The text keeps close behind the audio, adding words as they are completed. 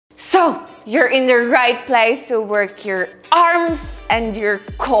So you're in the right place to work your arms and your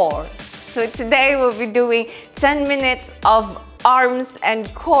core. So today we'll be doing 10 minutes of arms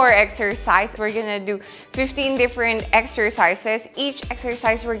and core exercise. We're gonna do 15 different exercises. Each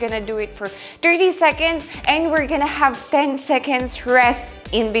exercise we're gonna do it for 30 seconds and we're gonna have 10 seconds rest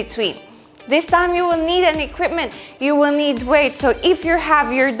in between. This time you will need an equipment, you will need weight. So if you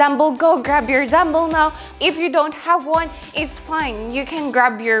have your dumbbell, go grab your dumbbell now. If you don't have one, it's fine. You can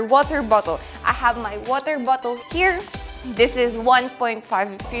grab your water bottle. I have my water bottle here. This is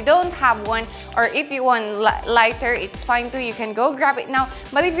 1.5. If you don't have one, or if you want lighter, it's fine too. You can go grab it now.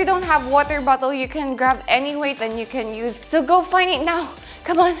 But if you don't have water bottle, you can grab any weight and you can use. So go find it now.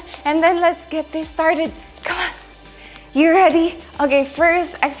 Come on, and then let's get this started. Come on. You ready? Okay,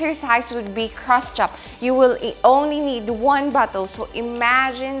 first exercise would be cross chop. You will only need one bottle. So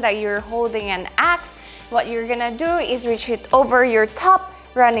imagine that you're holding an axe. What you're gonna do is reach it over your top,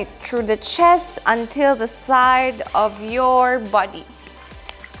 run it through the chest until the side of your body.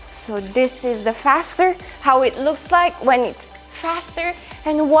 So this is the faster, how it looks like when it's faster.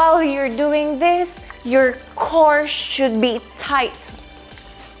 And while you're doing this, your core should be tight.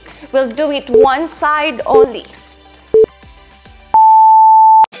 We'll do it one side only.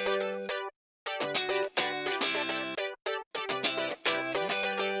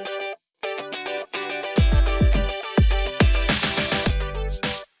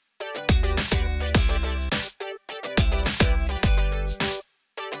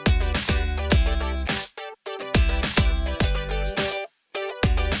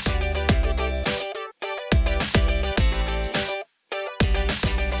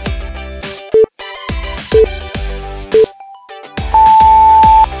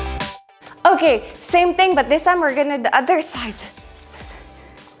 Okay, same thing, but this time we're gonna do the other side.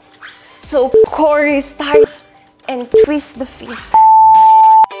 So core is tight and twist the feet.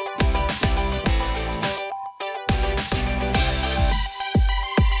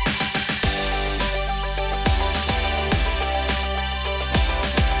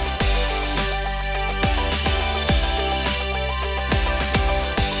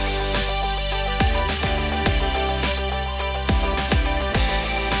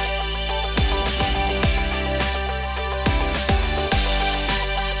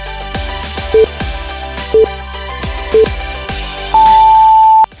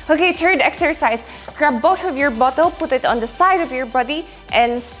 Okay, third exercise. Grab both of your bottle, put it on the side of your body,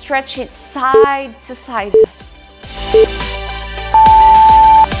 and stretch it side to side.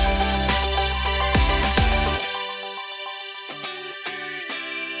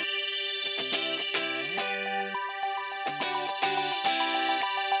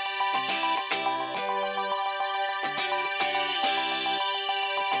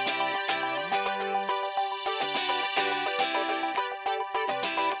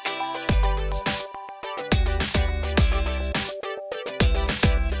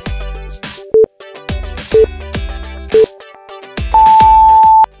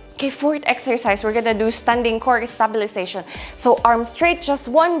 Okay, fourth exercise, we're gonna do standing core stabilization. So arms straight, just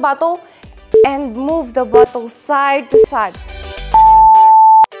one bottle, and move the bottle side to side.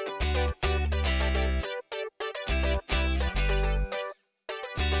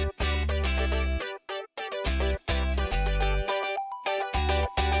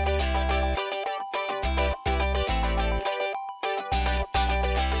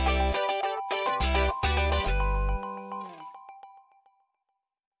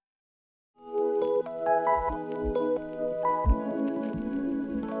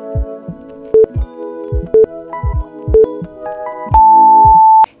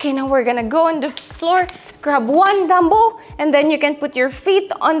 Okay, now we're gonna go on the floor, grab one dumbbell, and then you can put your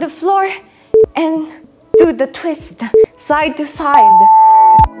feet on the floor and do the twist side to side.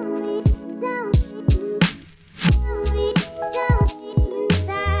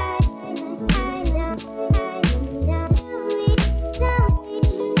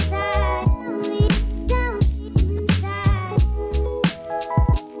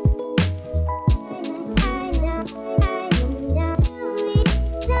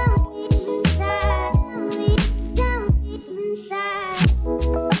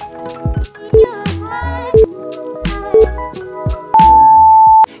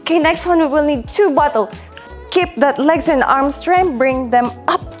 Okay, next one we will need two bottles. Keep that legs and arms straight, bring them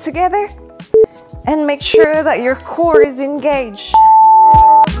up together, and make sure that your core is engaged.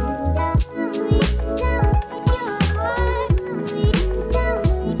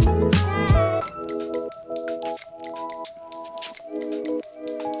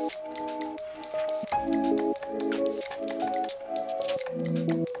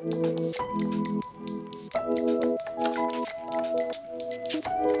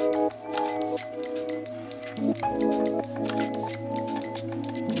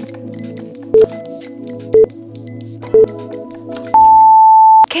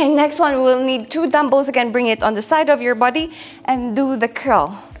 Okay, next one, we'll need 2 dumbbells. Again, bring it on the side of your body and do the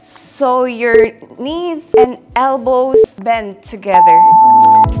curl. So your knees and elbows bend together.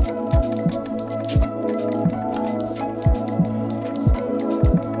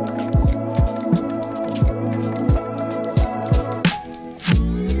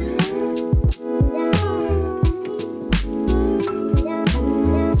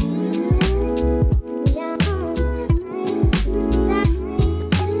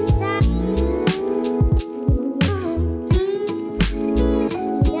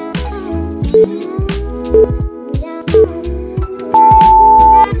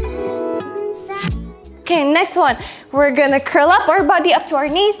 Okay, next one, we're gonna curl up our body up to our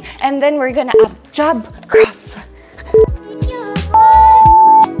knees, and then we're gonna up, jab, cross.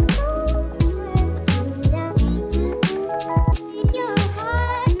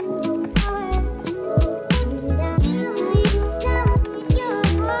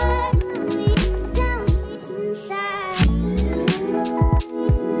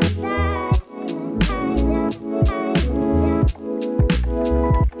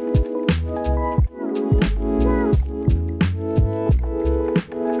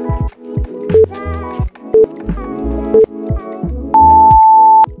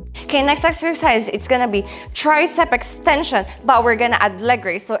 Okay, next exercise, it's gonna be tricep extension, but we're gonna add leg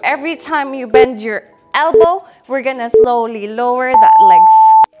raise. So every time you bend your elbow, we're gonna slowly lower that legs.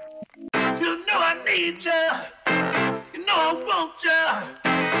 You know I need you. You know I want you.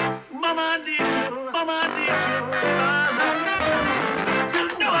 Mama, I need you. Mama, I need you. You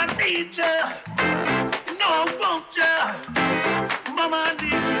know I need you. You know I want you. Mama, I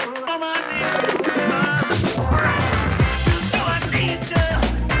need you. Mama, I need you. You know I need you.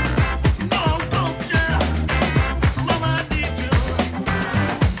 You know I want you. Mama, I need you.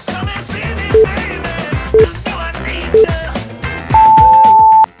 Come and see me, baby. You know I need you.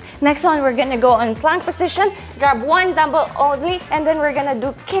 Next one, we're gonna go on plank position, grab 1 dumbbell only, and then we're gonna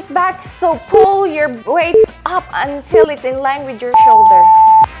do kickback. So pull your weights up until it's in line with your shoulder.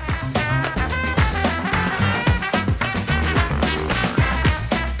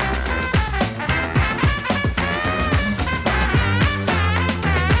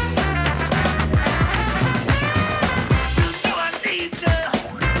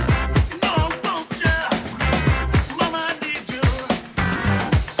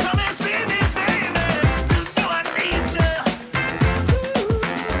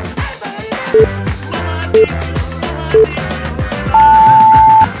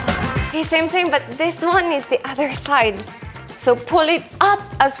 Okay, same, but this one is the other side. So pull it up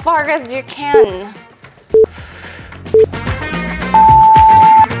as far as you can.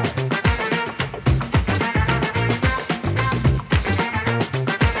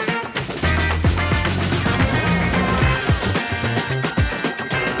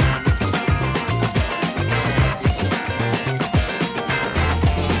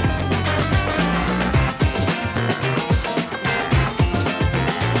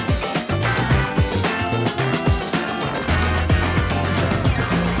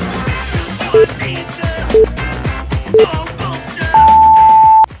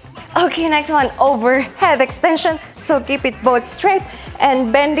 Okay, next one, overhead extension. So keep it both straight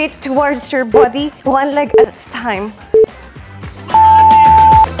and bend it towards your body, 1 leg at a time.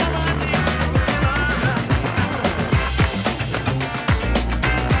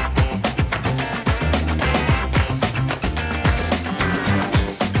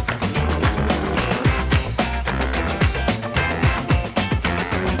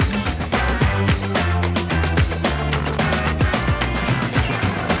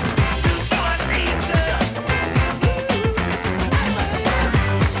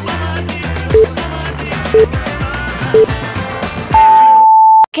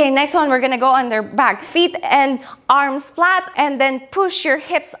 Okay, next one, we're gonna go on their back. Feet and arms flat, and then push your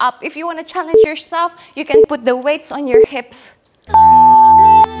hips up. If you wanna challenge yourself, you can put the weights on your hips.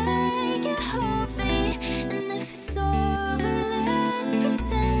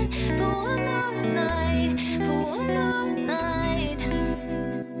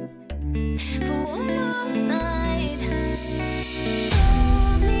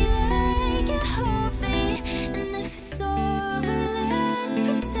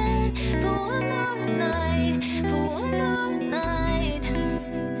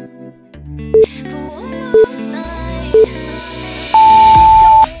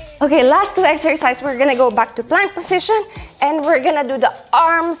 Okay, last 2 exercises, we're gonna go back to plank position, and we're gonna do the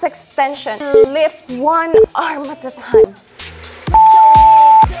arms extension. Lift 1 arm at a time.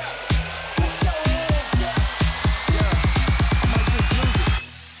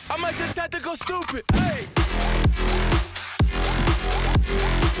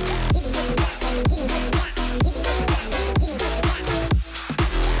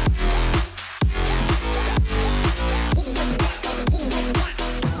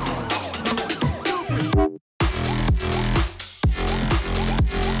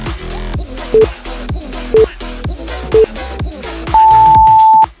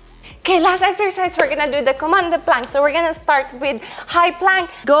 last exercise, we're gonna do the commando plank. So we're gonna start with high plank.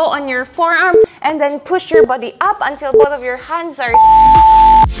 Go on your forearm and then push your body up until both of your hands are...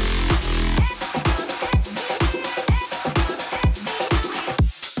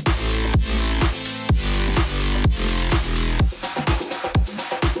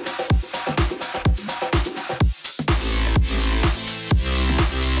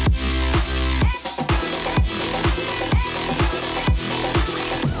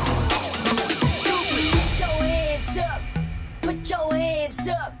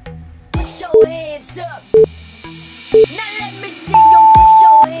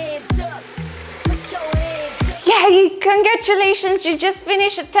 Yay! Congratulations! You just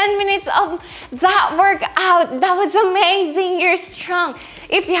finished 10 minutes of that workout. That was amazing. You're strong.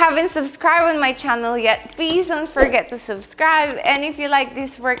 If you haven't subscribed on my channel yet, please don't forget to subscribe. And if you like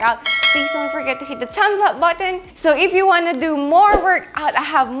this workout, please don't forget to hit the thumbs up button. So if you want to do more workout, I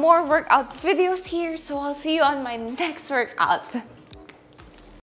have more workout videos here. So I'll see you on my next workout.